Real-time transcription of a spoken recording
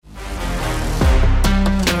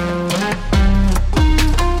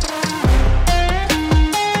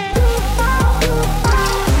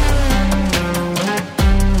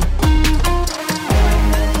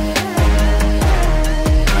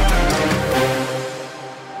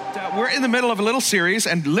in the middle of a little series,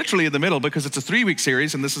 and literally in the middle because it's a 3-week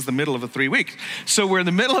series, and this is the middle of a 3 weeks. So we're in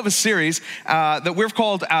the middle of a series that we've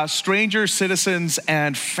called Strangers, Citizens,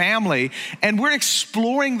 and Family. And we're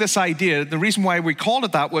exploring this idea. The reason why we called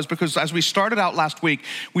it that was because as we started out last week,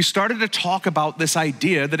 we started to talk about this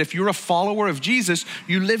idea that if you're a follower of Jesus,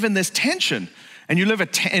 you live in this tension. And you live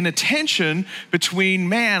in a tension between,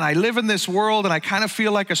 man, I live in this world and I kind of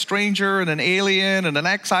feel like a stranger and an alien and an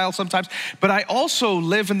exile sometimes, but I also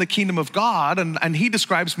live in the kingdom of God, and he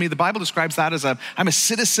describes me, the Bible describes that as I'm a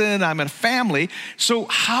citizen, I'm a family. So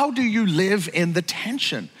how do you live in the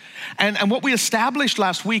tension? And what we established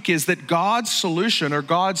last week is that God's solution or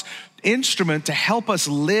God's instrument to help us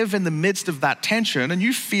live in the midst of that tension, and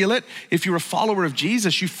you feel it if you're a follower of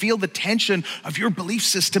Jesus, you feel the tension of your belief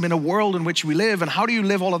system in a world in which we live, and how do you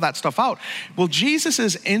live all of that stuff out? Well,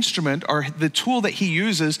 Jesus's instrument, or the tool that he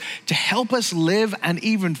uses to help us live and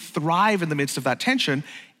even thrive in the midst of that tension,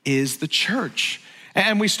 is the church.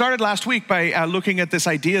 And we started last week by looking at this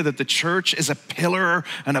idea that the church is a pillar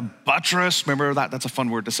and a buttress. Remember that? That's a fun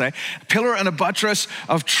word to say. A pillar and a buttress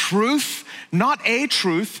of truth, not a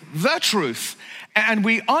truth, the truth. And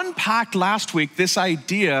we unpacked last week this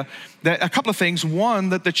idea that a couple of things. One,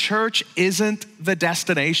 that the church isn't the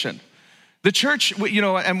destination. The church,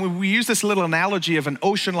 and we use this little analogy of an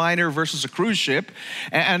ocean liner versus a cruise ship.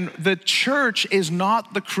 And the church is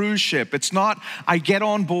not the cruise ship. It's not, I get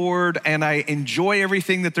on board and I enjoy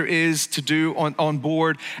everything that there is to do on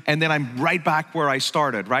board, and then I'm right back where I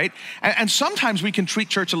started, right? And sometimes we can treat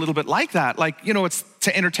church a little bit like that. Like, it's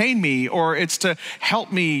to entertain me, or it's to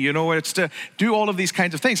help me, it's to do all of these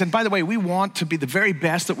kinds of things. And by the way, we want to be the very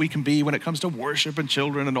best that we can be when it comes to worship and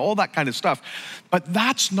children and all that kind of stuff. But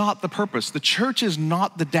that's not the purpose. The church is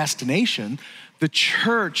not the destination. The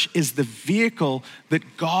church is the vehicle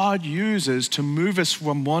that God uses to move us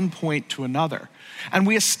from one point to another. And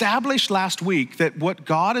we established last week that what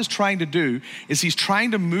God is trying to do is he's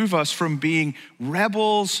trying to move us from being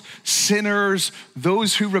rebels, sinners,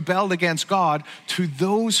 those who rebelled against God, to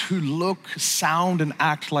those who look, sound, and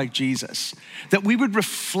act like Jesus. That we would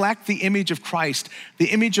reflect the image of Christ, the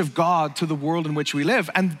image of God to the world in which we live.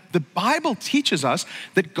 And the Bible teaches us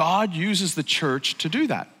that God uses the church to do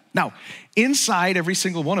that. Now, inside every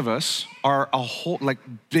single one of us are a whole, like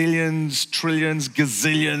billions, trillions,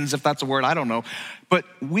 gazillions, if that's a word, I don't know. But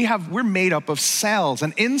we're made up of cells,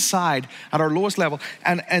 and inside at our lowest level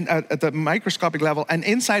and at the microscopic level, and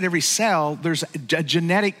inside every cell, there's a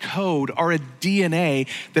genetic code or a DNA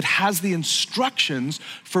that has the instructions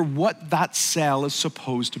for what that cell is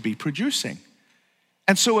supposed to be producing.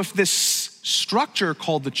 And so if this structure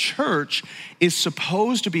called the church is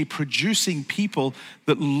supposed to be producing people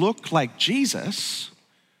that look like Jesus,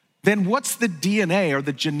 then what's the DNA or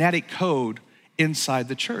the genetic code inside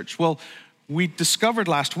the church? Well, we discovered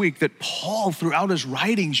last week that Paul, throughout his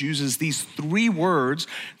writings, uses these 3 words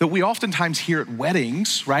that we oftentimes hear at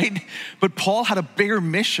weddings, right? But Paul had a bigger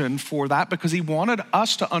mission for that because he wanted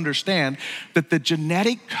us to understand that the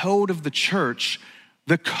genetic code of the church,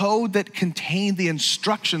 the code that contained the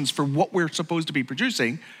instructions for what we're supposed to be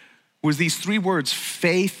producing, was these 3 words: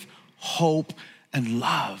 faith, hope, and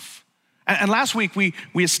love. And last week we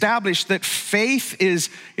established that faith is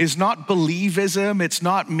not believism. It's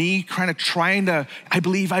not me kind of trying to, I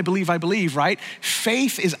believe, right?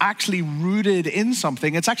 Faith is actually rooted in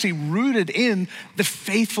something. It's actually rooted in the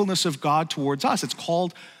faithfulness of God towards us. It's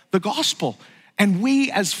called the gospel. And we,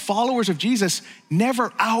 as followers of Jesus,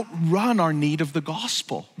 never outrun our need of the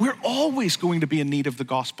gospel. We're always going to be in need of the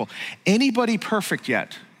gospel. Anybody perfect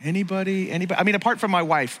yet? Anybody? I mean, apart from my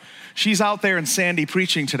wife, she's out there in Sandy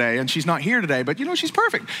preaching today, and she's not here today, but she's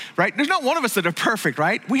perfect, right? There's not one of us that are perfect,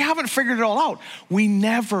 right? We haven't figured it all out. We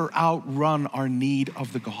never outrun our need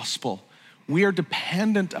of the gospel. We are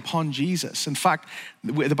dependent upon Jesus. In fact,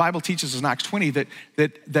 the Bible teaches us in Acts 20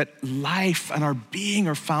 that life and our being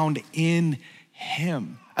are found in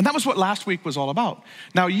him. And that was what last week was all about.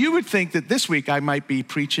 Now, you would think that this week I might be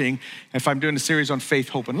preaching, if I'm doing a series on faith,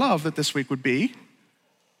 hope, and love, that this week would be,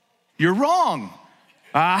 you're wrong.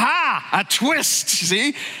 Aha, a twist,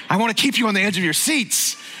 see? I want to keep you on the edge of your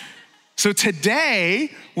seats. So today,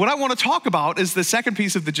 what I want to talk about is the second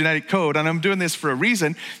piece of the genetic code, and I'm doing this for a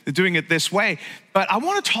reason, doing it this way, but I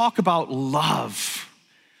want to talk about love.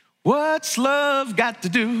 What's love got to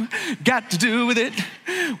do with it?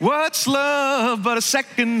 What's love but a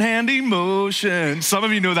secondhand emotion? Some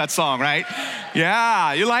of you know that song, right?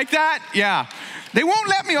 Yeah, you like that? Yeah. They won't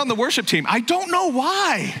let me on the worship team. I don't know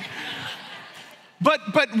why.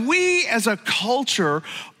 But we as a culture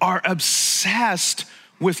are obsessed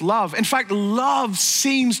with love. In fact, love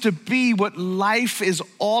seems to be what life is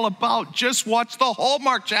all about. Just watch the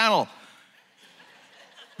Hallmark Channel.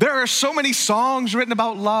 There are so many songs written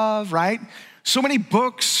about love, right? So many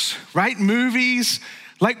books, right? Movies.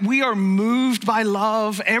 Like, we are moved by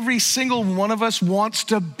love. Every single one of us wants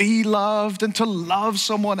to be loved and to love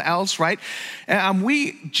someone else, right? And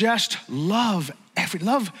we just love.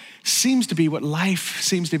 Love seems to be what life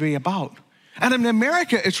seems to be about. And in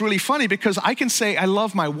America, it's really funny because I can say I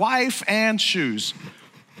love my wife and shoes.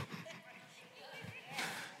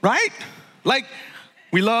 Right? Like,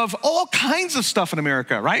 we love all kinds of stuff in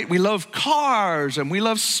America, right? We love cars, and we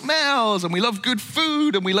love smells, and we love good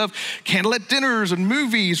food, and we love candlelit dinners and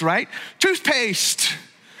movies, right? Toothpaste.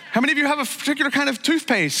 How many of you have a particular kind of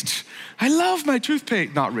toothpaste? I love my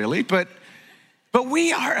toothpaste. Not really, but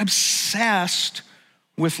we are obsessed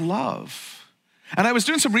with love. And I was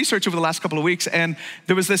doing some research over the last couple of weeks, and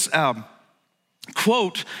there was this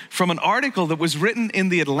quote from an article that was written in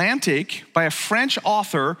The Atlantic by a French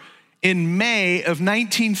author in May of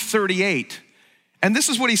 1938. And this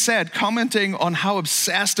is what he said, commenting on how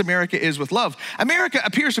obsessed America is with love. America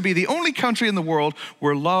appears to be the only country in the world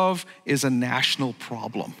where love is a national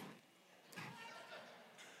problem.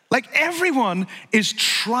 Like, everyone is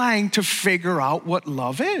trying to figure out what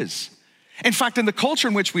love is. In fact, in the culture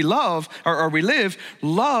in which we love, or we live,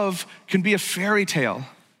 love can be a fairy tale,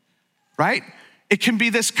 right? It can be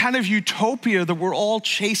this kind of utopia that we're all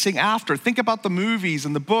chasing after. Think about the movies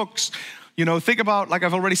and the books. You know, think about, like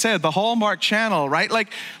I've already said, the Hallmark Channel, right?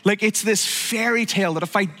 Like it's this fairy tale that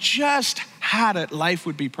if I just had it, life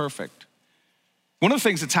would be perfect. One of the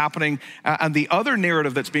things that's happening, and the other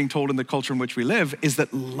narrative that's being told in the culture in which we live, is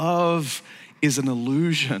that love is an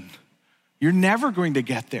illusion. You're never going to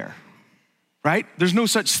get there, right? There's no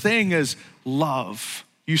such thing as love.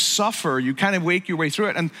 You suffer, you kind of wake your way through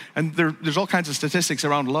it. And there's all kinds of statistics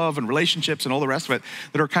around love and relationships and all the rest of it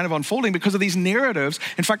that are kind of unfolding because of these narratives.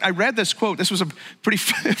 In fact, I read this quote. This was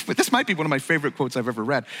this might be one of my favorite quotes I've ever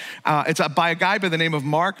read. It's by a guy by the name of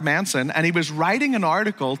Mark Manson, and he was writing an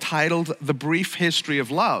article titled The Brief History of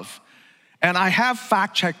Love. And I have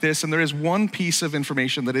fact-checked this, and there is one piece of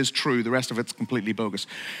information that is true. The rest of it's completely bogus.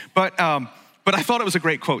 But I thought it was a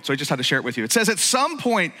great quote, so I just had to share it with you. It says, at some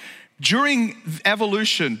point during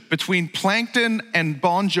evolution between plankton and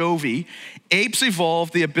Bon Jovi, apes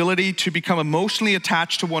evolved the ability to become emotionally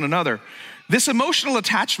attached to one another. This emotional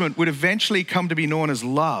attachment would eventually come to be known as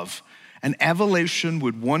love. And evolution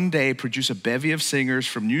would one day produce a bevy of singers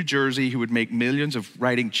from New Jersey who would make millions of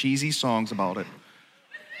writing cheesy songs about it.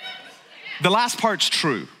 The last part's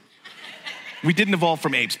true. We didn't evolve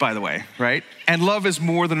from apes, by the way, right? And love is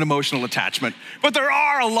more than an emotional attachment. But there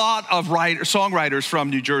are a lot of songwriters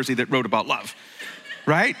from New Jersey that wrote about love,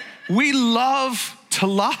 right? We love to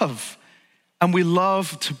love, and we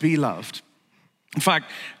love to be loved. In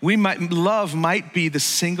fact, love might be the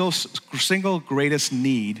single greatest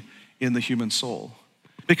need in the human soul.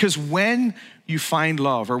 Because when you find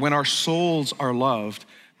love, or when our souls are loved,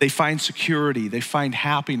 they find security, they find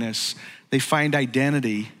happiness, they find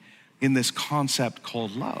identity in this concept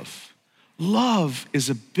called love. Love is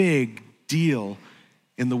a big deal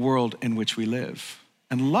in the world in which we live.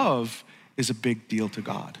 And love is a big deal to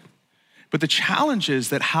God. But the challenge is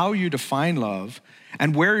that how you define love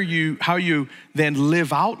and how you then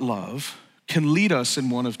live out love can lead us in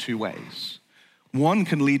one of two ways. One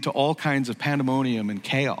can lead to all kinds of pandemonium and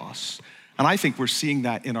chaos. And I think we're seeing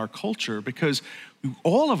that in our culture because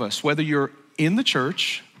all of us, whether you're in the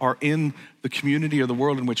church or in the community or the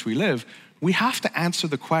world in which we live, we have to answer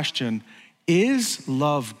the question, is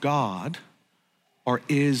love God or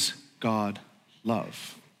is God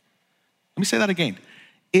love? Let me say that again.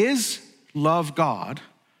 Is love God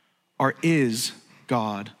or is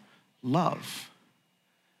God love?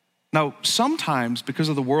 Now, sometimes because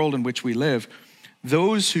of the world in which we live,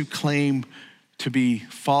 those who claim to be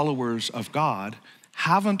followers of God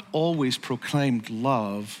haven't always proclaimed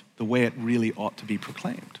love the way it really ought to be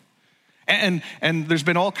proclaimed. And there's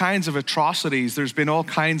been all kinds of atrocities. There's been all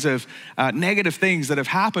kinds of negative things that have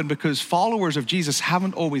happened because followers of Jesus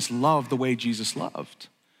haven't always loved the way Jesus loved.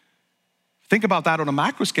 Think about that on a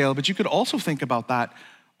macro scale, but you could also think about that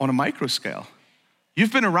on a micro scale.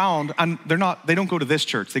 You've been around, and they don't go to this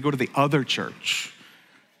church, they go to the other church,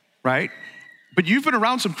 right? But you've been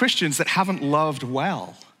around some Christians that haven't loved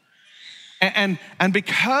well. And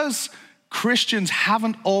because Christians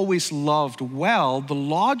haven't always loved well, the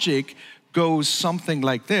logic goes something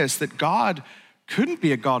like this, that God couldn't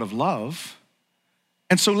be a God of love.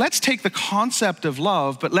 And so let's take the concept of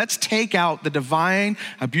love, but let's take out the divine,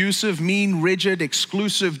 abusive, mean, rigid,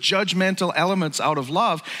 exclusive, judgmental elements out of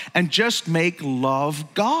love and just make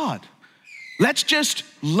love God. Let's just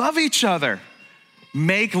love each other.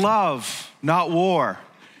 Make love, not war,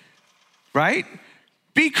 right?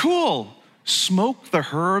 Be cool. Smoke the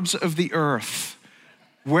herbs of the earth.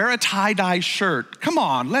 Wear a tie-dye shirt. Come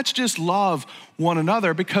on, let's just love one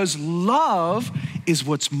another, because love is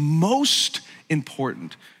what's most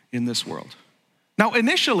important in this world. Now,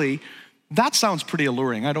 initially, that sounds pretty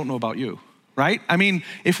alluring. I don't know about you, right? I mean,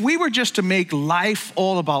 if we were just to make life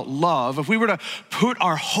all about love, if we were to put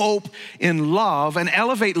our hope in love and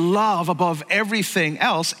elevate love above everything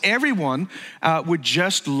else, everyone would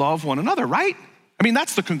just love one another, right? I mean,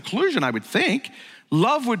 that's the conclusion, I would think.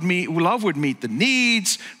 Love would meet the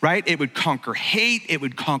needs, right? It would conquer hate. It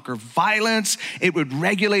would conquer violence. It would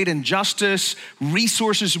regulate injustice.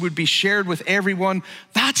 Resources would be shared with everyone.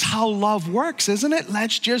 That's how love works, isn't it?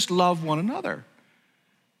 Let's just love one another.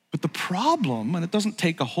 But the problem, and it doesn't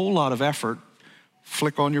take a whole lot of effort,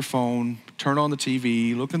 flick on your phone, turn on the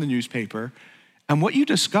TV, look in the newspaper, and what you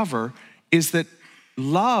discover is that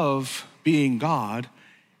love, being God,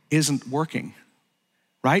 isn't working,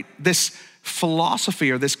 right? This philosophy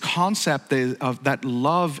or this concept of that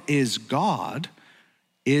love is God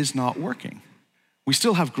is not working. We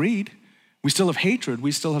still have greed. We still have hatred.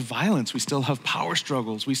 We still have violence. We still have power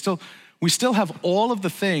struggles. We still have all of the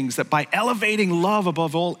things that by elevating love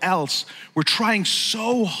above all else, we're trying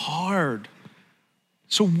so hard.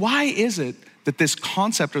 So why is it that this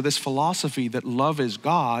concept or this philosophy that love is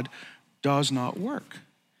God does not work?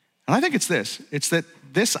 And I think it's this. It's that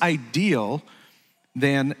this ideal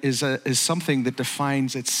then is something that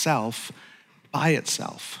defines itself by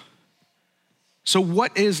itself. So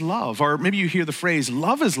what is love? Or maybe you hear the phrase,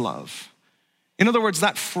 love is love. In other words,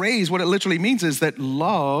 that phrase, what it literally means is that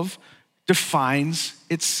love defines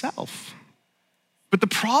itself. But the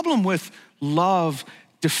problem with love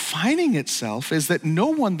defining itself is that no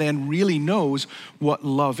one then really knows what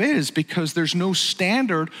love is, because there's no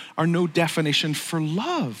standard or no definition for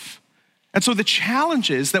love. And so the challenge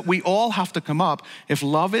is that we all have to come up, if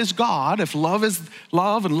love is God, if love is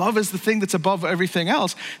love and love is the thing that's above everything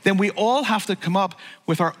else, then we all have to come up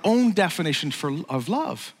with our own definition of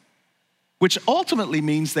love, which ultimately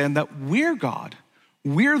means then that we're God.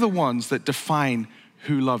 We're the ones that define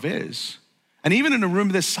who love is. And even in a room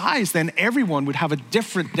this size, then everyone would have a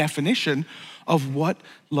different definition of what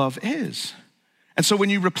love is. And so when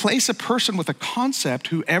you replace a person with a concept,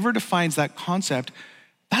 whoever defines that concept,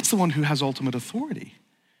 that's the one who has ultimate authority.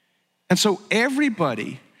 And so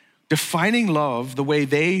everybody defining love the way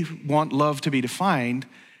they want love to be defined,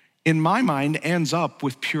 in my mind, ends up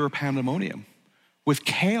with pure pandemonium, with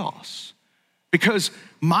chaos. Because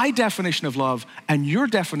my definition of love and your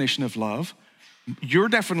definition of love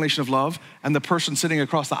and the person sitting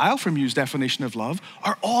across the aisle from you's definition of love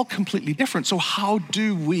are all completely different. So how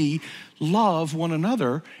do we love one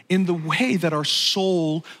another in the way that our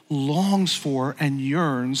soul longs for and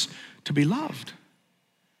yearns to be loved?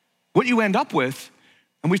 What you end up with,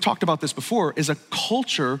 and we've talked about this before, is a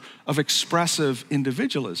culture of expressive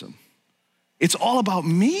individualism. It's all about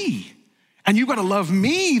me. And you gotta love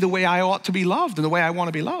me the way I ought to be loved and the way I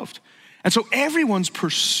wanna be loved. And so everyone's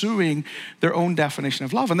pursuing their own definition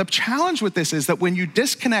of love. And the challenge with this is that when you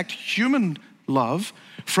disconnect human love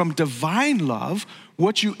from divine love,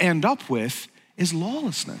 what you end up with is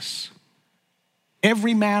lawlessness.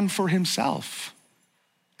 Every man for himself.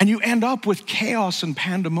 And you end up with chaos and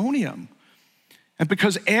pandemonium. And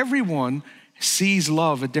because everyone sees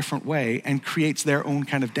love a different way and creates their own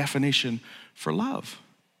kind of definition for love.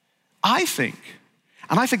 I think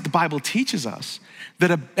the Bible teaches us that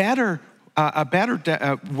a better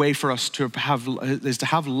way for us to have is to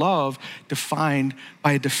have love defined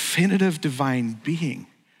by a definitive divine being.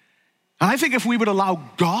 And I think if we would allow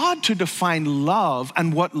God to define love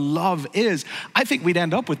and what love is, I think we'd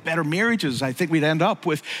end up with better marriages. I think we'd end up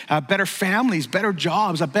with better families, better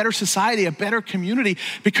jobs, a better society, a better community,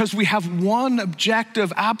 because we have one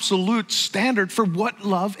objective, absolute standard for what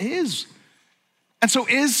love is. And so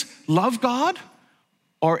is love God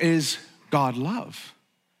or is God love?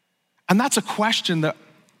 And that's a question that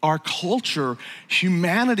our culture,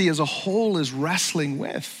 humanity as a whole, is wrestling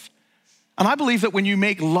with. And I believe that when you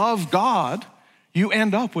make love God, you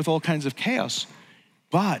end up with all kinds of chaos.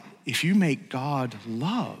 But if you make God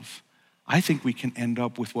love, I think we can end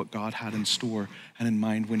up with what God had in store and in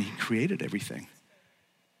mind when he created everything.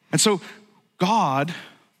 And so God,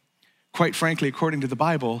 quite frankly, according to the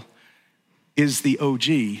Bible, is the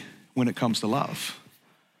OG when it comes to love.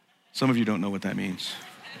 Some of you don't know what that means.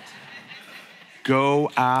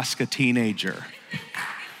 Go ask a teenager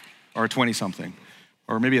or a 20-something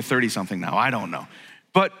or maybe a 30-something now, I don't know.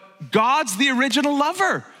 But God's the original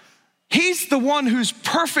lover. He's the one who's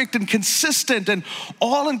perfect and consistent and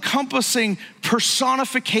all-encompassing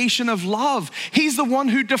personification of love. He's the one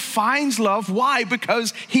who defines love. Why?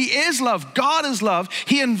 Because he is love. God is love.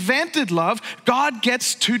 He invented love. God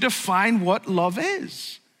gets to define what love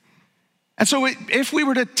is. And so if we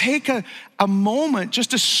were to take a moment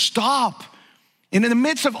just to stop, and in the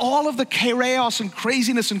midst of all of the chaos and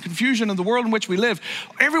craziness and confusion in the world in which we live,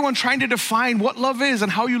 everyone trying to define what love is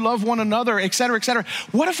and how you love one another, et cetera,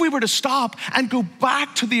 what if we were to stop and go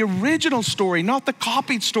back to the original story, not the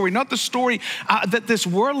copied story, not the story that this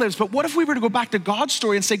world lives, but what if we were to go back to God's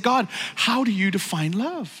story and say, God, how do you define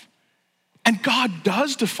love? And God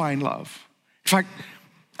does define love. In fact,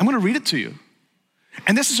 I'm gonna read it to you.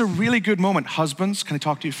 And this is a really good moment. Husbands, can I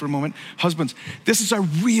talk to you for a moment? Husbands, this is a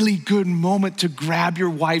really good moment to grab your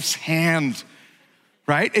wife's hand,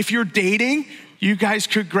 right? If you're dating, you guys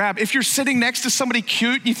could grab. If you're sitting next to somebody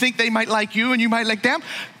cute, and you think they might like you and you might like them,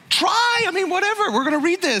 try, whatever. We're gonna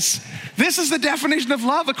read this. This is the definition of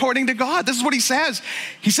love according to God. This is what he says.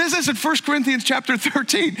 He says this in 1 Corinthians chapter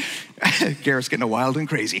 13. Garrett's getting wild and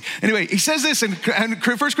crazy. Anyway, he says this in 1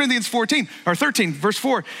 Corinthians 13, verse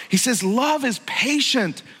 4. He says, love is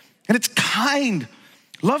patient and it's kind.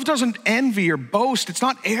 Love doesn't envy or boast. It's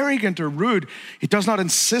not arrogant or rude. It does not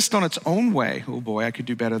insist on its own way. Oh boy, I could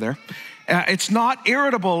do better there. It's not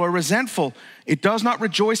irritable or resentful. It does not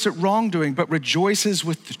rejoice at wrongdoing, but rejoices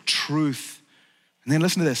with the truth. And then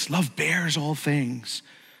listen to this. Love bears all things.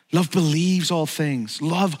 Love believes all things.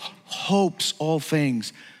 Love hopes all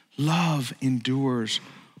things. Love endures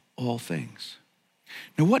all things.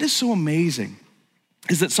 Now, what is so amazing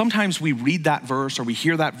is that sometimes we read that verse or we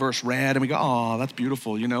hear that verse read and we go, oh, that's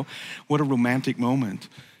beautiful, what a romantic moment.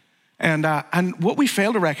 And what we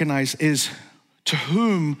fail to recognize is to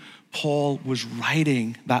whom Paul was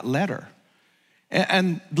writing that letter.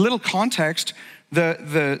 And little context,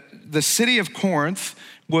 the city of Corinth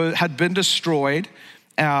had been destroyed,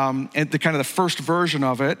 and the first version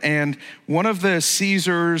of it. And one of the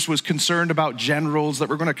Caesars was concerned about generals that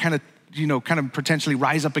were going to kind of potentially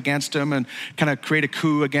rise up against him and kind of create a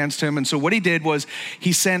coup against him. And so what he did was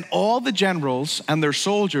he sent all the generals and their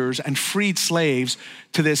soldiers and freed slaves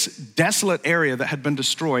to this desolate area that had been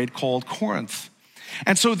destroyed called Corinth.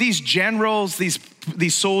 And so these generals, these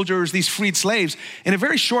soldiers, these freed slaves, in a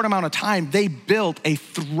very short amount of time, they built a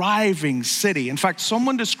thriving city. In fact,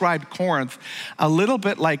 someone described Corinth a little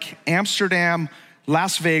bit like Amsterdam,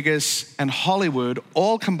 Las Vegas, and Hollywood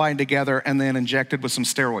all combined together and then injected with some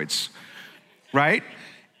steroids, right?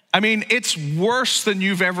 It's worse than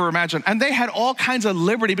you've ever imagined. And they had all kinds of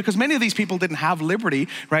liberty because many of these people didn't have liberty,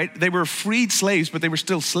 right? They were freed slaves, but they were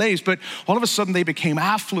still slaves. But all of a sudden they became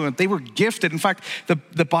affluent. They were gifted. In fact,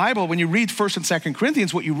 the Bible, when you read 1 and 2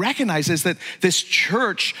 Corinthians, what you recognize is that this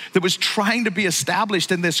church that was trying to be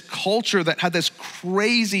established in this culture that had this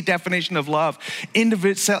crazy definition of love,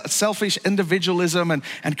 selfish individualism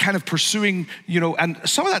and kind of pursuing, and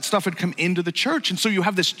some of that stuff had come into the church. And so you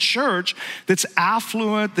have this church that's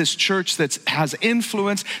affluent, this church that has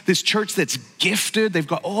influence, this church that's gifted. They've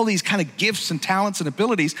got all these kind of gifts and talents and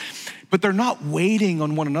abilities, but they're not waiting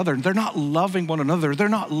on one another. They're not loving one another. They're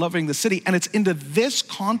not loving the city. And it's into this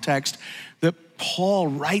context that Paul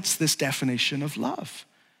writes this definition of love.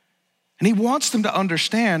 And he wants them to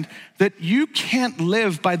understand that you can't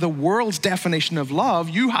live by the world's definition of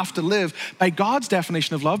love. You have to live by God's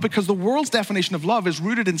definition of love, because the world's definition of love is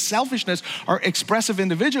rooted in selfishness or expressive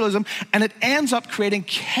individualism, and it ends up creating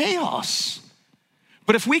chaos.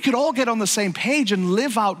 But if we could all get on the same page and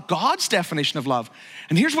live out God's definition of love,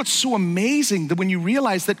 and here's what's so amazing, that when you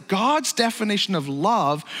realize that God's definition of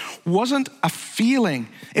love wasn't a feeling,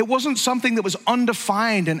 it wasn't something that was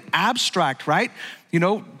undefined and abstract, right?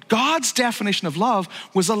 God's definition of love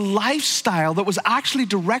was a lifestyle that was actually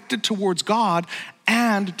directed towards God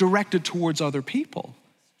and directed towards other people.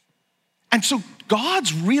 And so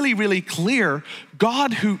God's really, really clear.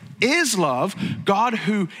 God who is love, God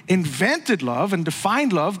who invented love and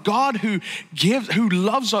defined love, God who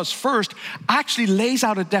loves us first, actually lays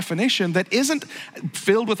out a definition that isn't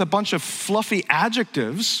filled with a bunch of fluffy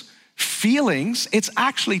adjectives, feelings. It's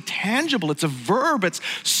actually tangible. It's a verb. It's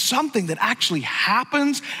something that actually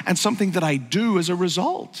happens and something that I do as a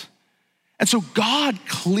result. And so God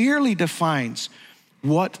clearly defines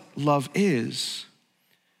what love is.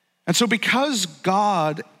 And so because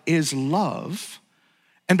God is love,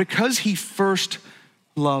 and because he first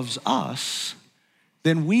loves us,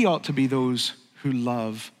 then we ought to be those who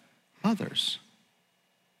love others.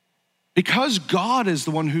 Because God is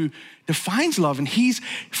the one who defines love and he's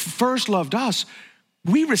first loved us,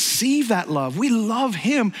 we receive that love. We love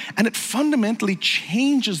him, and it fundamentally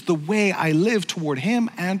changes the way I live toward him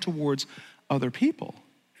and towards other people.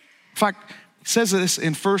 In fact, it says this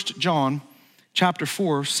in 1 John chapter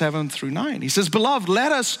 4, 7 through 9. He says, "Beloved,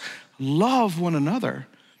 let us love one another,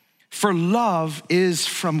 for love is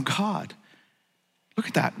from God." Look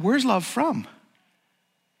at that. Where's love from?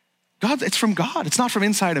 God, it's from God. It's not from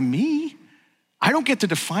inside of me. I don't get to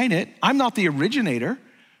define it. I'm not the originator.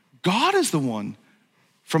 God is the one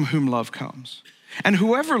from whom love comes. And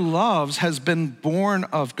whoever loves has been born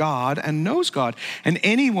of God and knows God. And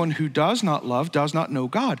anyone who does not love does not know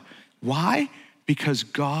God. Why? Because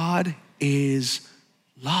God is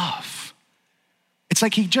love. It's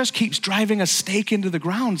like he just keeps driving a stake into the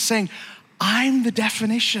ground saying, I'm the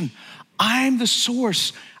definition. I'm the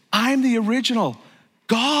source. I'm the original.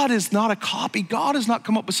 God is not a copy. God has not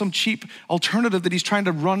come up with some cheap alternative that he's trying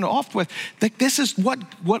to run off with. Like, this is what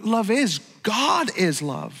love is. God is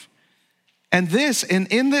love. And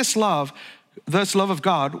in this love of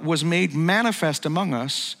God was made manifest among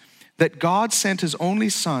us, that God sent his only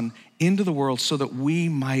Son into the world so that we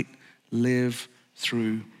might live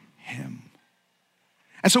through him.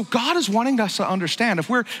 And so God is wanting us to understand, if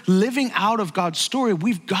we're living out of God's story,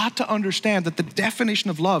 we've got to understand that the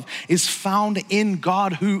definition of love is found in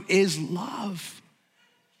God, who is love.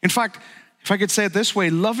 In fact, if I could say it this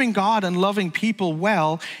way, loving God and loving people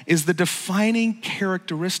well is the defining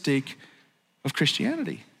characteristic of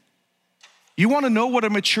Christianity. You want to know what a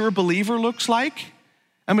mature believer looks like?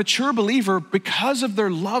 A mature believer, because of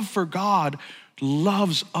their love for God,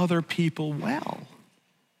 loves other people well.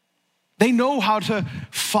 They know how to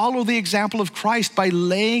follow the example of Christ by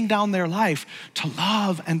laying down their life to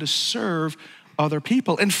love and to serve other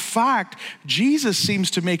people. In fact, Jesus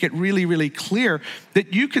seems to make it really, really clear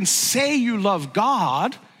that you can say you love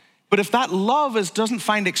God, but if that love doesn't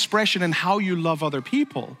find expression in how you love other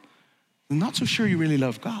people, I'm not so sure you really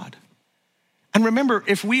love God. And remember,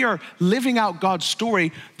 if we are living out God's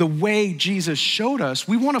story the way Jesus showed us,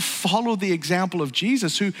 we want to follow the example of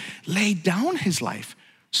Jesus, who laid down his life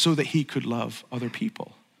so that he could love other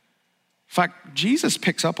people. In fact, Jesus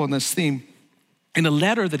picks up on this theme in a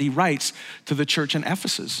letter that he writes to the church in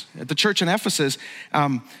Ephesus. At the church in Ephesus,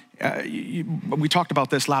 we talked about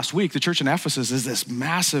this last week. The church in Ephesus is this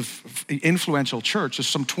massive, influential church. There's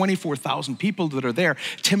some 24,000 people that are there.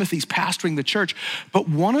 Timothy's pastoring the church. But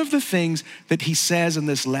one of the things that he says in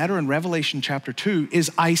this letter in Revelation chapter 2 is,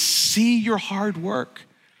 I see your hard work.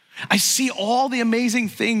 I see all the amazing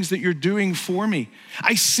things that you're doing for me.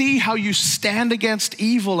 I see how you stand against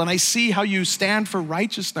evil, and I see how you stand for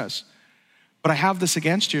righteousness. But I have this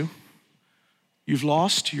against you. You've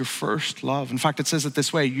lost your first love. In fact, it says it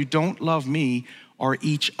this way: you don't love me or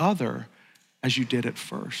each other as you did at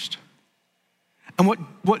first. And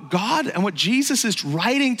what God and what Jesus is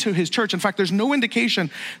writing to his church, in fact, there's no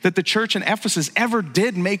indication that the church in Ephesus ever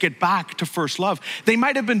did make it back to first love. They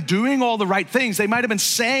might have been doing all the right things. They might have been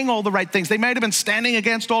saying all the right things. They might have been standing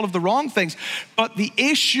against all of the wrong things. But the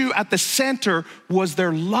issue at the center was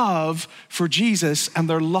their love for Jesus and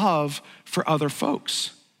their love for other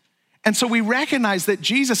folks. And so we recognize that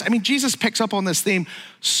Jesus picks up on this theme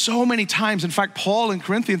so many times. In fact, Paul in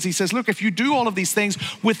Corinthians, he says, look, if you do all of these things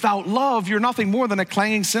without love, you're nothing more than a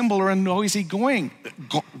clanging cymbal or a noisy gong.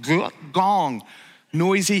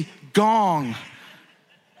 Noisy gong.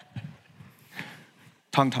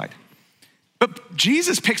 Tongue-tied. But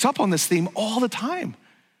Jesus picks up on this theme all the time.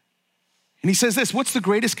 And he says this, what's the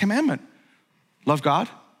greatest commandment? Love God.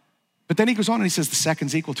 But then he goes on and he says the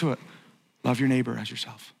second's equal to it. Love your neighbor as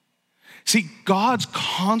yourself. See, God's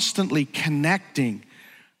constantly connecting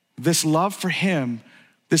this love for him,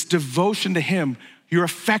 this devotion to him, your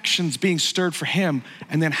affections being stirred for him,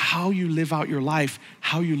 and then how you live out your life,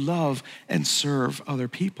 how you love and serve other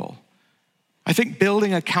people. I think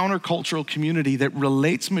building a countercultural community that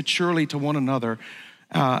relates maturely to one another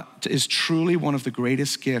is truly one of the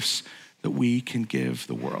greatest gifts that we can give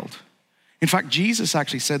the world. In fact, Jesus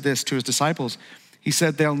actually said this to his disciples. He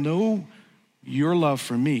said, they'll know your love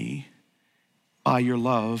for me by your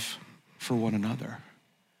love for one another.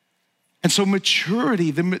 And so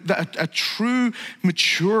maturity, a true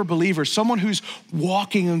mature believer, someone who's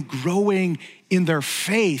walking and growing in their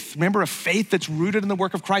faith. Remember, a faith that's rooted in the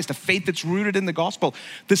work of Christ, a faith that's rooted in the gospel.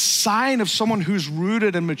 The sign of someone who's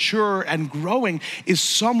rooted and mature and growing is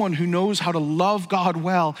someone who knows how to love God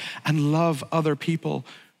well and love other people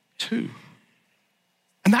too.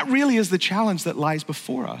 And that really is the challenge that lies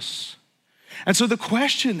before us. And so the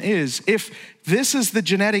question is, if this is the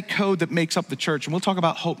genetic code that makes up the church, and we'll talk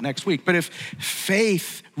about hope next week, but if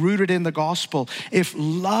faith rooted in the gospel, if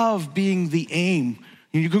love being the aim,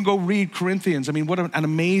 You can go read Corinthians. I mean, what an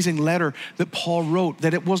amazing letter that Paul wrote,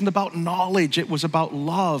 that it wasn't about knowledge, it was about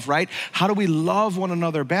love, right? How do we love one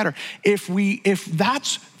another better? If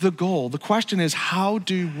that's the goal, the question is, how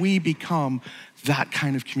do we become that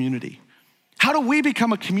kind of community? How do we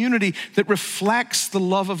become a community that reflects the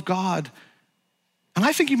love of God? And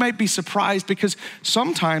I think you might be surprised because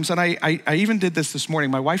sometimes, and I even did this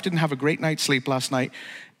morning, my wife didn't have a great night's sleep last night,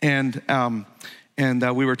 and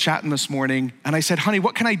we were chatting this morning, and I said, honey,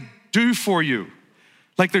 what can I do for you?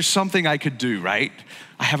 Like there's something I could do, right?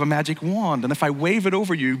 I have a magic wand, and if I wave it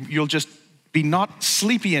over you, you'll just be not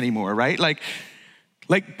sleepy anymore, right? Like,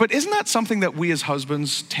 but isn't that something that we as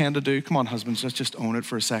husbands tend to do? Come on, husbands, let's just own it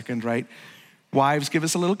for a second, right? Wives, give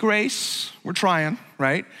us a little grace. We're trying,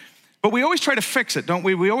 right? But we always try to fix it, don't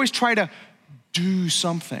we? We always try to do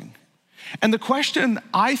something. And the question,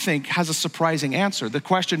 I think, has a surprising answer. The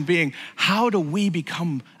question being, how do we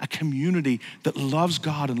become a community that loves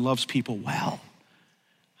God and loves people well?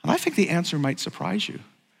 And I think the answer might surprise you,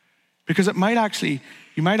 because you might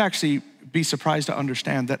actually be surprised to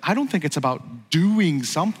understand that I don't think it's about doing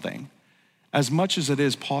something as much as it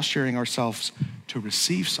is posturing ourselves to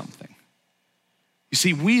receive something. You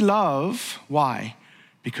see, we love, why?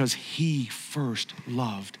 Because he first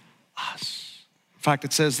loved us. In fact,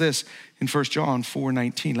 it says this in 1 John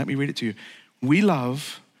 4:19. Let me read it to you. We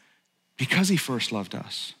love because he first loved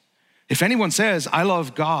us. If anyone says, I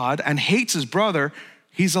love God, and hates his brother,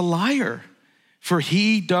 he's a liar. For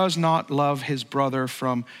he does not love his brother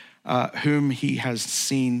from whom he has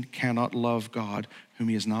seen, cannot love God whom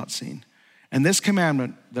he has not seen. And this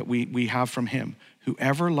commandment that we have from him,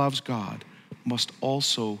 whoever loves God must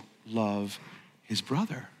also love his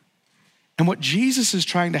brother. And what Jesus is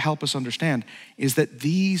trying to help us understand is that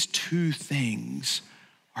these two things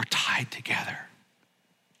are tied together.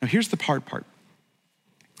 Now here's the hard part.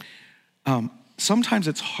 Sometimes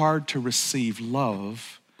it's hard to receive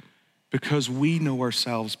love because we know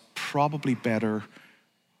ourselves probably better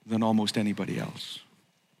than almost anybody else.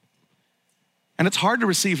 And it's hard to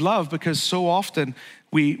receive love because so often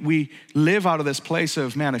we live out of this place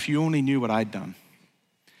of, man, if you only knew what I'd done,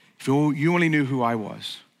 if you only knew who I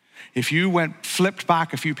was, if you flipped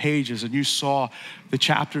back a few pages and you saw the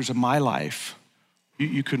chapters of my life,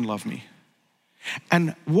 you couldn't love me.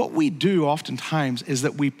 And what we do oftentimes is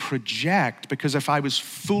that we project, because if I was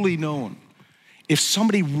fully known, if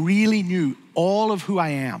somebody really knew all of who I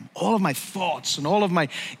am, all of my thoughts and all of my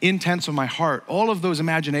intents of my heart, all of those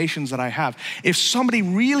imaginations that I have, if somebody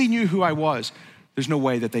really knew who I was, there's no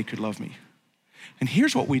way that they could love me. And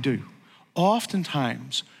here's what we do.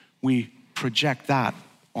 Oftentimes, we project that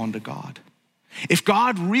onto God. If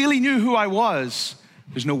God really knew who I was,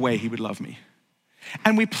 there's no way he would love me.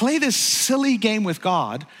 And we play this silly game with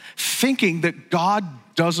God, thinking that God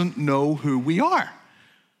doesn't know who we are.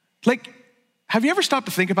 Like, have you ever stopped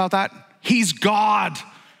to think about that? He's God.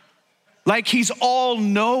 Like, he's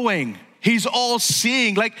all-knowing. He's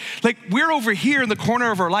all-seeing. Like we're over here in the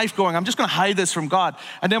corner of our life going, I'm just gonna hide this from God.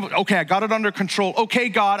 And then, okay, I got it under control. Okay,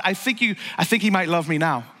 God, I think he might love me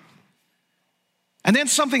now. And then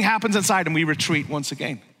something happens inside and we retreat once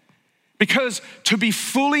again. Because to be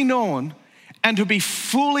fully known and to be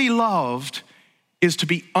fully loved is to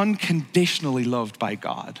be unconditionally loved by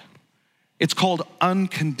God. It's called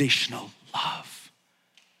unconditional love.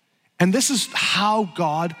 And this is how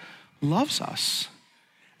God loves us.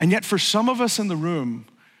 And yet for some of us in the room,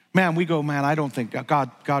 man, we go, man, I don't think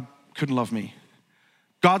God couldn't love me.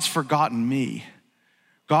 God's forgotten me.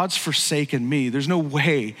 God's forsaken me. There's no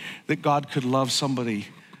way that God could love somebody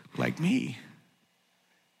like me.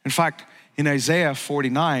 In fact, in Isaiah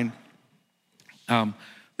 49,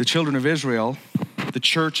 the children of Israel, the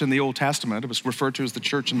church in the Old Testament, it was referred to as the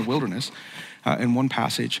church in the wilderness in one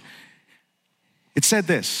passage. It said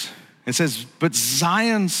this, it says, but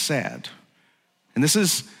Zion said, and this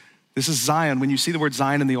is Zion. When you see the word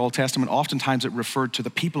Zion in the Old Testament, oftentimes it referred to the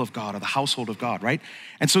people of God or the household of God, right?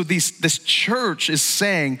 And so this church is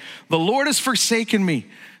saying, the Lord has forsaken me.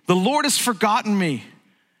 The Lord has forgotten me.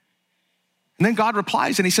 And then God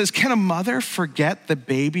replies and he says, can a mother forget the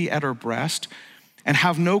baby at her breast and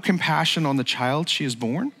have no compassion on the child she has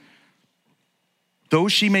born? Though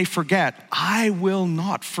she may forget, I will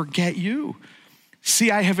not forget you.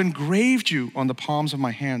 See, I have engraved you on the palms of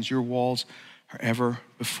my hands. Your walls are ever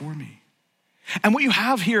before me. And what you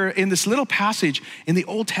have here in this little passage in the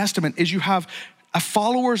Old Testament is you have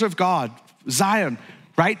followers of God, Zion,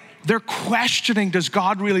 right? They're questioning, does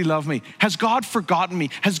God really love me? Has God forgotten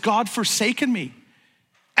me? Has God forsaken me?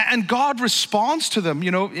 And God responds to them,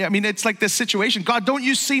 I mean, it's like this situation. God, don't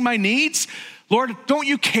you see my needs? Lord, don't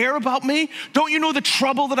you care about me? Don't you know the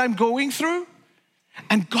trouble that I'm going through?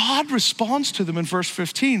 And God responds to them in verse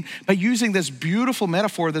 15 by using this beautiful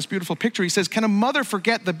metaphor, this beautiful picture. He says, can a mother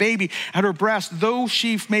forget the baby at her breast? Though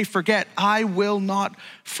she may forget, I will not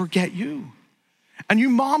forget you. And you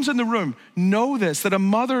moms in the room know this, that a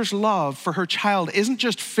mother's love for her child isn't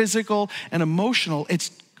just physical and emotional,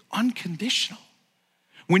 it's unconditional.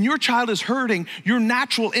 When your child is hurting, your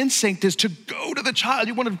natural instinct is to go to the child.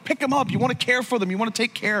 You want to pick them up. You want to care for them. You want to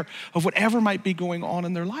take care of whatever might be going on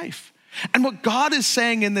in their life. And what God is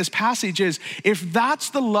saying in this passage is, if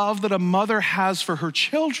that's the love that a mother has for her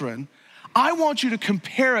children, I want you to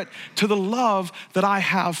compare it to the love that I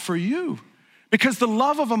have for you. Because the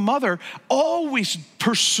love of a mother always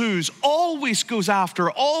pursues, always goes after,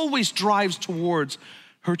 always drives towards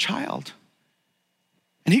her child.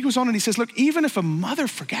 And he goes on and he says, look, even if a mother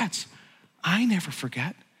forgets, I never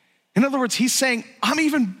forget. In other words, he's saying, I'm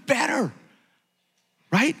even better,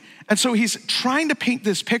 right? And so he's trying to paint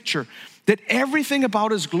this picture that everything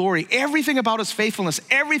about his glory, everything about his faithfulness,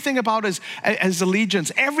 everything about his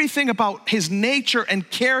allegiance, everything about his nature and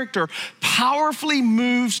character powerfully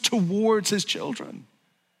moves towards his children.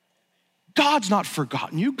 God's not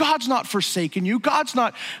forgotten you. God's not forsaken you. God's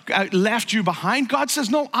not left you behind. God says,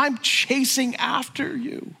 no, I'm chasing after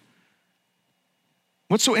you.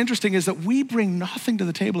 What's so interesting is that we bring nothing to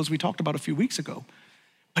the table, as we talked about a few weeks ago,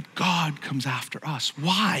 but God comes after us.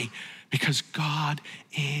 Why? Because God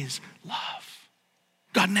is love.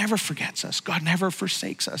 God never forgets us. God never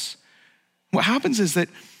forsakes us. What happens is that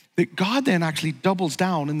God then actually doubles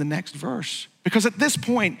down in the next verse, because at this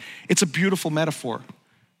point, it's a beautiful metaphor.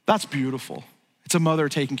 That's beautiful. It's a mother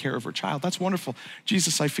taking care of her child. That's wonderful.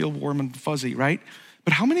 Jesus, I feel warm and fuzzy, right?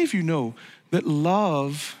 But how many of you know that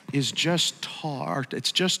love is just talk?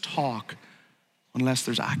 It's just talk unless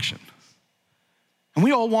there's action. And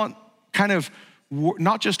we all want kind of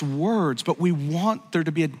not just words, but we want there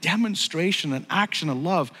to be a demonstration, an action, a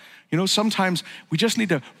love. You know, sometimes we just need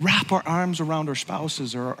to wrap our arms around our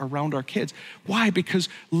spouses or around our kids. Why? Because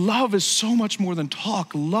love is so much more than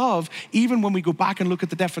talk. Love, even when we go back and look at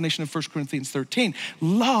the definition of 1 Corinthians 13,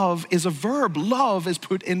 love is a verb. Love is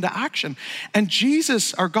put into action. And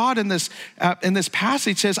Jesus, our God, in this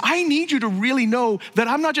passage says, I need you to really know that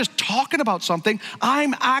I'm not just talking about something,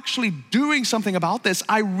 I'm actually doing something about this.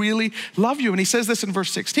 I really love you. And he says this in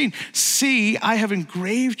verse 16, see, I have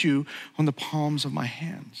engraved you on the palms of my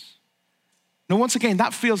hands. Now, once again,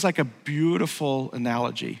 that feels like a beautiful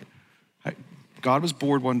analogy. God was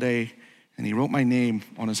bored one day and he wrote my name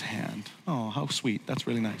on his hand. Oh, how sweet. That's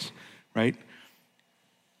really nice, right?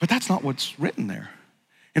 But that's not what's written there.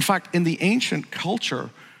 In fact, in the ancient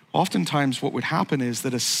culture, oftentimes what would happen is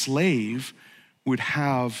that a slave would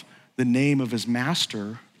have the name of his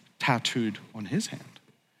master tattooed on his hand.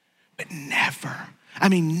 But never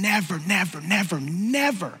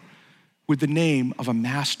would the name of a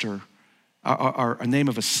master or a name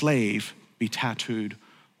of a slave be tattooed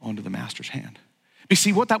onto the master's hand. You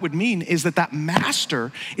see, what that would mean is that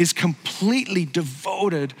master is completely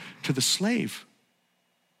devoted to the slave.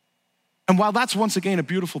 And while that's once again a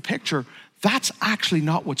beautiful picture, that's actually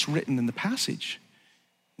not what's written in the passage.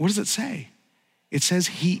 What does it say? It says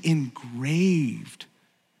he engraved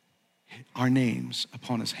our names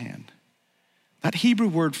upon his hand. That Hebrew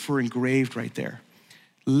word for engraved right there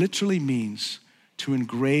literally means to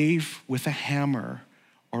engrave with a hammer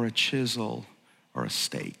or a chisel or a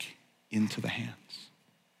stake into the hands.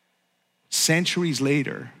 Centuries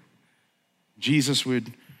later, Jesus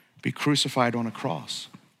would be crucified on a cross,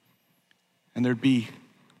 and there'd be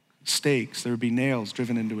stakes, there would be nails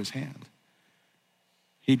driven into his hand.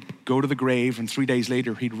 He'd go to the grave, and 3 days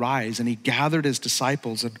later, he'd rise, and he gathered his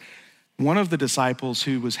disciples. And one of the disciples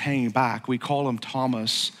who was hanging back, we call him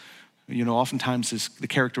Thomas. You know, oftentimes the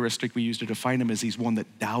characteristic we use to define him is he's one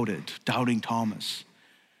that doubted, doubting Thomas.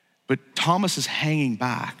 But Thomas is hanging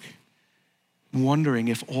back, wondering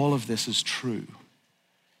if all of this is true.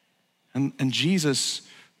 And Jesus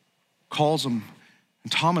calls him,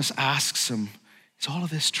 and Thomas asks him, is all of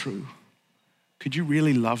this true? Could you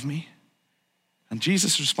really love me? And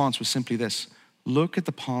Jesus' response was simply this, look at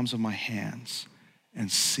the palms of my hands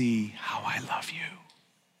and see how I love you.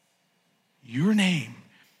 Your name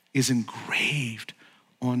is engraved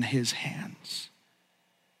on his hands.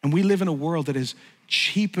 And we live in a world that has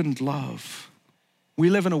cheapened love. We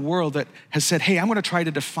live in a world that has said, hey, I'm gonna try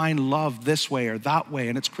to define love this way or that way.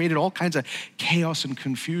 And it's created all kinds of chaos and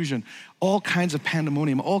confusion, all kinds of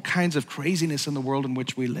pandemonium, all kinds of craziness in the world in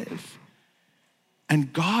which we live.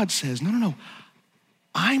 And God says, no,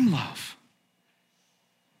 I'm love.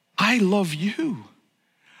 I love you.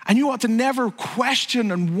 And you ought to never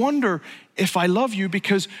question and wonder if I love you,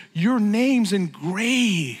 because your name's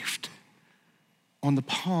engraved on the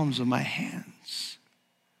palms of my hands.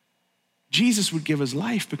 Jesus would give his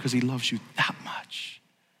life because he loves you that much.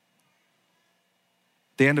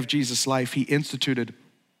 At the end of Jesus' life, he instituted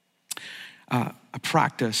a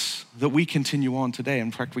practice that we continue on today.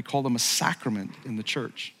 In fact, we call them a sacrament in the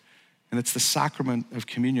church. And it's the sacrament of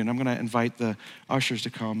communion. I'm gonna invite the ushers to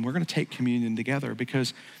come. We're gonna take communion together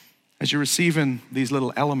because as you're receiving these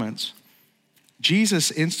little elements,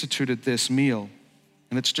 Jesus instituted this meal,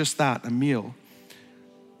 and it's just that, a meal,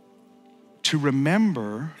 to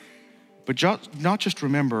remember, but not just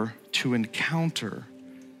remember, to encounter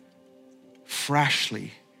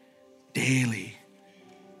freshly, daily,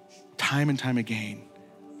 time and time again,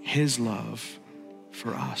 his love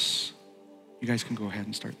for us. You guys can go ahead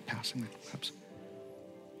and start passing the cups.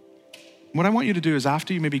 What I want you to do is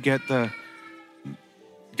after you maybe get the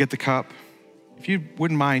cup, if you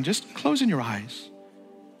wouldn't mind, just closing your eyes.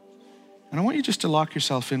 And I want you just to lock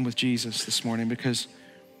yourself in with Jesus this morning because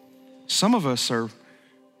some of us are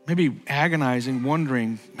maybe agonizing,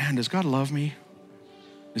 wondering, man, does God love me?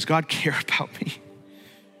 Does God care about me?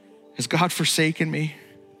 Has God forsaken me?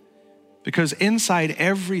 Because inside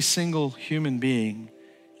every single human being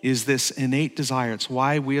is this innate desire. It's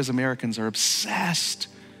why we as Americans are obsessed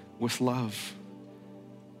with love.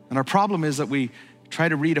 And our problem is that we try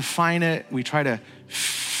to redefine it. We try to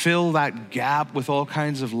fill that gap with all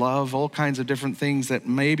kinds of love, all kinds of different things that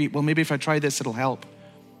maybe if I try this, it'll help.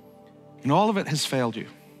 And all of it has failed you.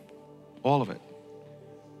 All of it.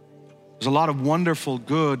 There's a lot of wonderful,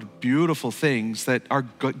 good, beautiful things that are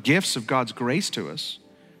gifts of God's grace to us.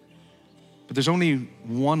 But there's only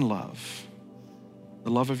one love,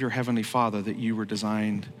 the love of your Heavenly Father that you were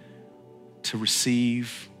designed to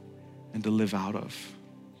receive and to live out of.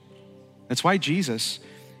 That's why Jesus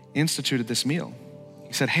instituted this meal.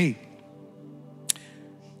 He said, hey,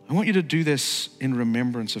 I want you to do this in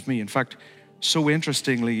remembrance of me. In fact, so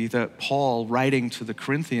interestingly that Paul, writing to the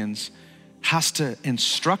Corinthians, has to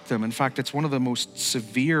instruct them. In fact, it's one of the most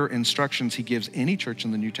severe instructions he gives any church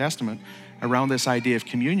in the New Testament around this idea of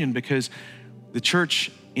communion, because the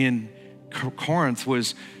church in Corinth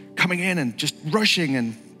was coming in and just rushing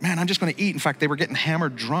and, man, I'm just gonna eat. In fact, they were getting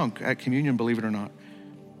hammered drunk at communion, believe it or not.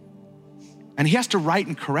 And he has to write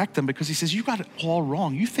and correct them because he says, you got it all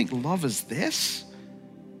wrong. You think love is this?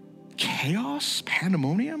 Chaos,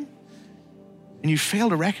 pandemonium? And you fail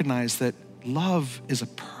to recognize that love is a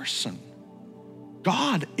person.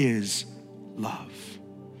 God is love.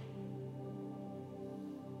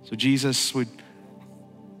 So Jesus would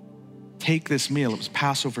take this meal, it was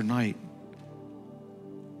Passover night,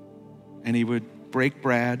 and he would break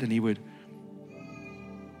bread and he would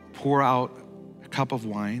pour out a cup of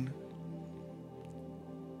wine.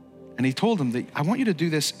 And he told them that I want you to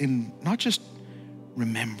do this in not just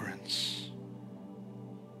remembrance.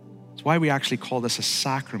 It's why we actually call this a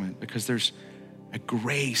sacrament, because there's a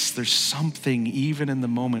grace, there's something even in the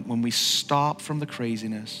moment when we stop from the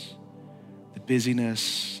craziness, the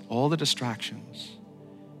busyness, all the distractions.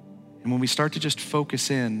 And when we start to just focus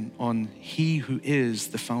in on he who is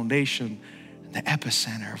the foundation and the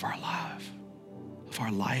epicenter of our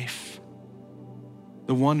life,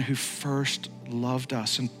 the one who first loved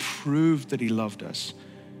us and proved that he loved us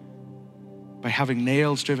by having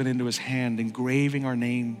nails driven into his hand, engraving our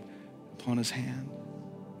name upon his hand.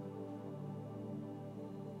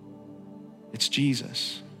 It's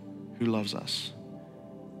Jesus who loves us.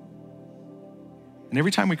 And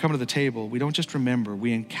every time we come to the table, we don't just remember,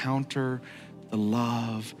 we encounter the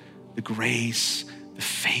love, the grace, the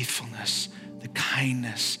faithfulness, the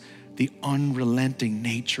kindness, the unrelenting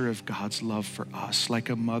nature of God's love for us. Like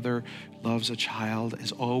a mother loves a child,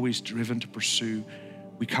 is always driven to pursue.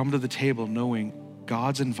 We come to the table knowing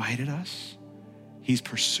God's invited us. He's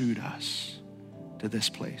pursued us to this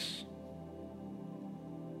place.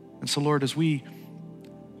 And so, Lord, as we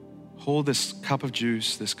hold this cup of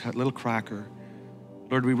juice, this little cracker,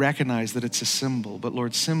 Lord, we recognize that it's a symbol, but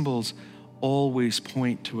Lord, symbols always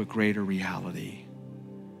point to a greater reality.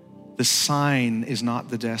 The sign is not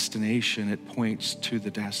the destination, it points to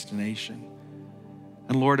the destination.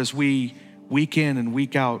 And Lord, as we week in and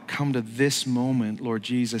week out come to this moment, Lord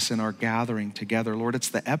Jesus, in our gathering together, Lord, it's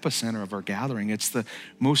the epicenter of our gathering. It's the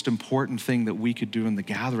most important thing that we could do in the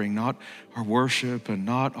gathering, not our worship and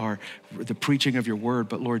not the preaching of your word,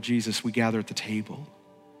 but Lord Jesus, we gather at the table,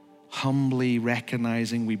 humbly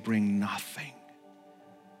recognizing we bring nothing,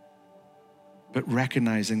 but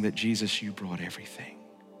recognizing that Jesus, you brought everything.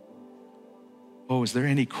 Oh, is there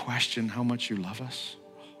any question how much you love us?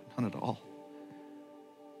 None at all.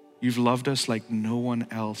 You've loved us like no one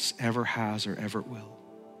else ever has or ever will.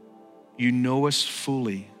 You know us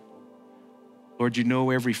fully. Lord, you know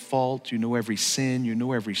every fault, you know every sin, you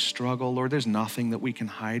know every struggle. Lord, there's nothing that we can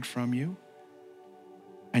hide from you.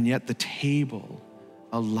 And yet the table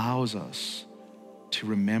allows us to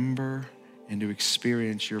remember and to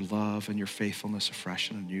experience your love and your faithfulness afresh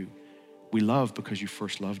and anew. We love because you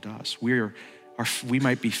first loved us. We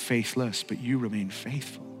might be faithless, but you remain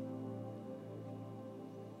faithful.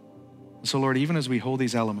 So Lord, even as we hold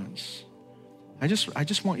these elements, I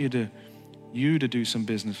just want you to do some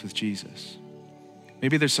business with Jesus.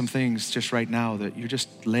 Maybe there's some things just right now that you're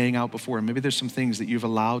just laying out before him. Maybe there's some things that you've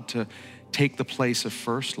allowed to take the place of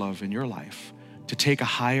first love in your life, to take a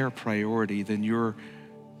higher priority than your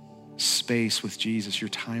space with Jesus, your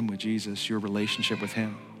time with Jesus, your relationship with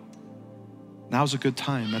him. Now's a good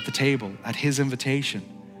time at the table, at his invitation,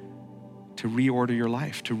 to reorder your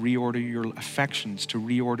life, to reorder your affections, to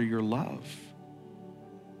reorder your love.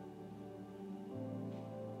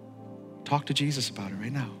 Talk to Jesus about it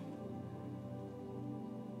right now.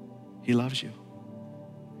 He loves you.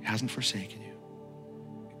 He hasn't forsaken you.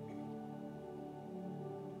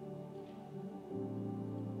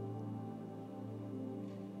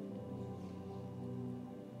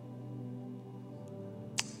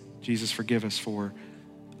 Jesus, forgive us for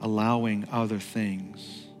allowing other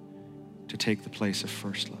things to take the place of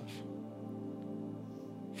first love.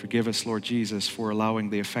 Forgive us, Lord Jesus, for allowing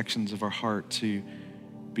the affections of our heart to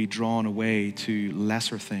be drawn away to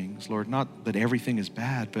lesser things. Lord, not that everything is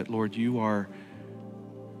bad, but Lord, you're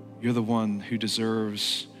the one who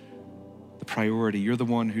deserves the priority. You're the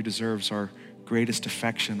one who deserves our greatest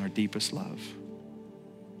affection, our deepest love.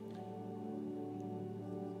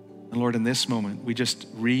 And Lord, in this moment, we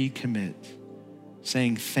just recommit,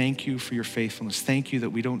 saying thank you for your faithfulness. Thank you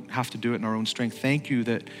that we don't have to do it in our own strength. Thank you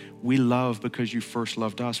that we love because you first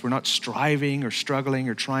loved us. We're not striving or struggling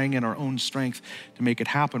or trying in our own strength to make it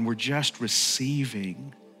happen. We're just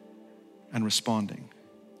receiving and responding.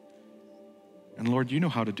 And Lord, you know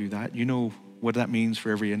how to do that. You know what that means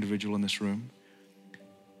for every individual in this room.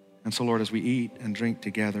 And so Lord, as we eat and drink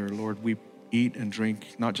together, Lord, we eat and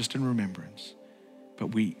drink not just in remembrance,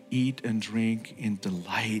 but we eat and drink in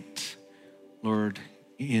delight, Lord,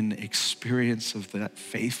 in experience of that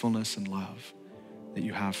faithfulness and love that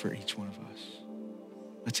you have for each one of us.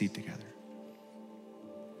 Let's eat together.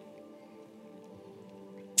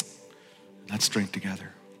 Let's drink together.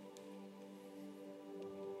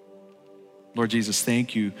 Lord Jesus,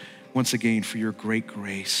 thank you once again for your great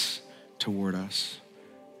grace toward us.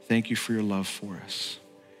 Thank you for your love for us.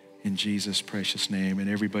 In Jesus' precious name. And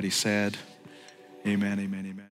everybody said, amen, amen, amen.